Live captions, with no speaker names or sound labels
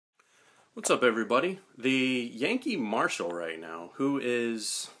What's up, everybody? The Yankee Marshal right now,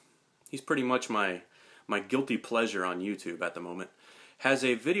 he's pretty much my guilty pleasure on YouTube at the moment, has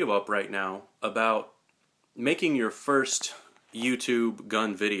a video up right now about making your first YouTube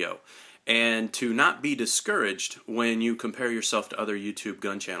gun video and to not be discouraged when you compare yourself to other YouTube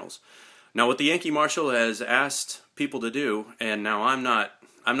gun channels. Now, what the Yankee Marshal has asked people to do, and now I'm not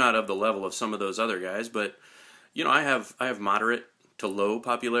of the level of some of those other guys, but you know, I have moderate to low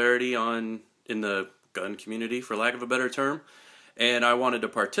popularity in the gun community, for lack of a better term, and I wanted to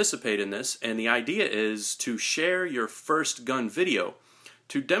participate in this. And the idea is to share your first gun video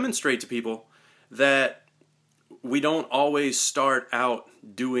to demonstrate to people that we don't always start out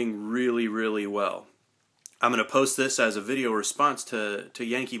doing really well. I'm going to post this as a video response to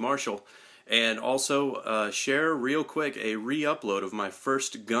Yankee Marshal, and also share real quick a re-upload of my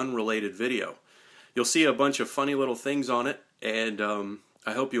first gun-related video. You'll see a bunch of funny little things on it, and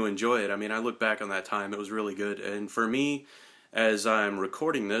I hope you enjoy it. I mean, I look back on that time, it was really good. And for me, as I'm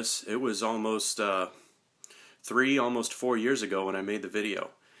recording this, it was almost 4 years ago when I made the video.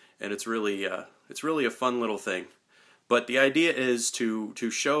 And it's really a fun little thing. But the idea is to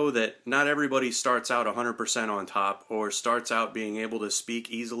show that not everybody starts out 100% on top or starts out being able to speak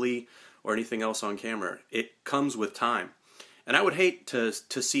easily or anything else on camera. It comes with time. And I would hate to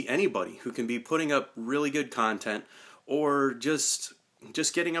see anybody who can be putting up really good content or just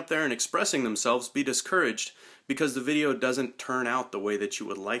getting up there and expressing themselves be discouraged because the video doesn't turn out the way that you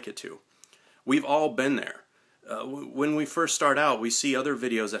would like it to. We've all been there. When we first start out, we see other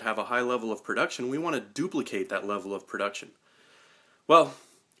videos that have a high level of production. We want to duplicate that level of production. Well,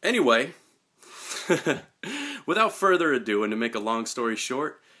 anyway, without further ado, and to make a long story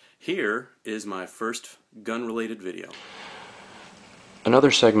short, here is my first gun-related video.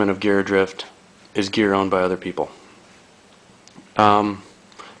 Another segment of Gear Adrift is gear owned by other people.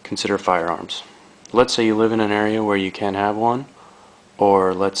 Consider firearms. Let's say you live in an area where you can have one,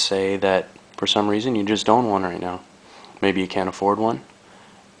 or let's say that for some reason you just don't own one right now. Maybe you can't afford one.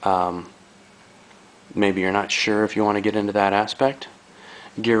 Maybe you're not sure if you want to get into that aspect.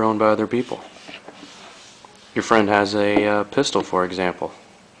 Gear owned by other people. Your friend has a pistol, for example.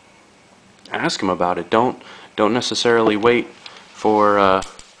 Ask him about it. Don't necessarily wait for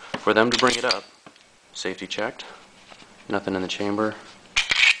them to bring it up. Safety checked. Nothing in the chamber.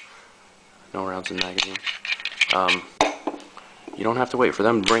 No rounds in the magazine. You don't have to wait for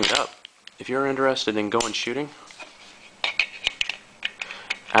them to bring it up. If you're interested in going shooting,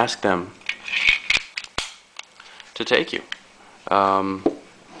 ask them to take you. Plunk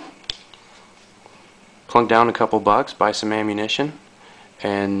down a couple bucks, buy some ammunition,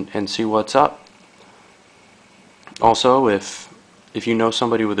 and see what's up. Also, if you know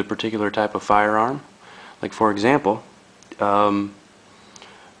somebody with a particular type of firearm, like for example,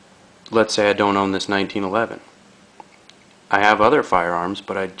 let's say I don't own this 1911. I have other firearms,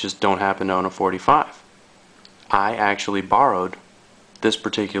 but I just don't happen to own a .45. I actually borrowed this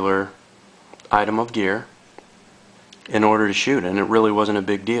particular item of gear in order to shoot, and it really wasn't a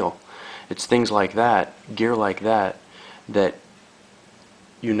big deal. It's things like that, gear like that, that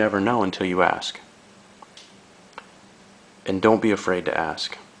you never know until you ask. And don't be afraid to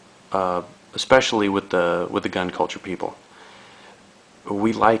ask, especially with the gun culture people.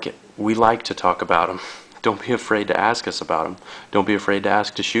 We like it. We like to talk about them. Don't be afraid to ask us about them. Don't be afraid to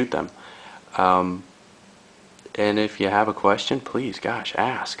ask to shoot them. And if you have a question, please, gosh,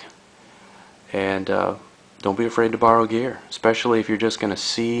 ask. And don't be afraid to borrow gear, especially if you're just going to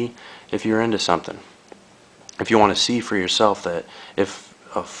see if you're into something. If you want to see for yourself that if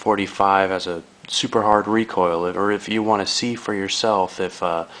a .45 has a super hard recoil, or if you want to see for yourself if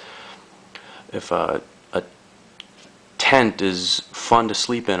a tent is fun to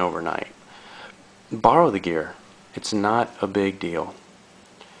sleep in overnight, borrow the gear. It's not a big deal.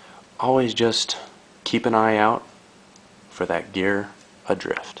 Always just keep an eye out for that gear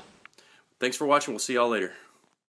adrift. Thanks for watching. We'll see y'all later.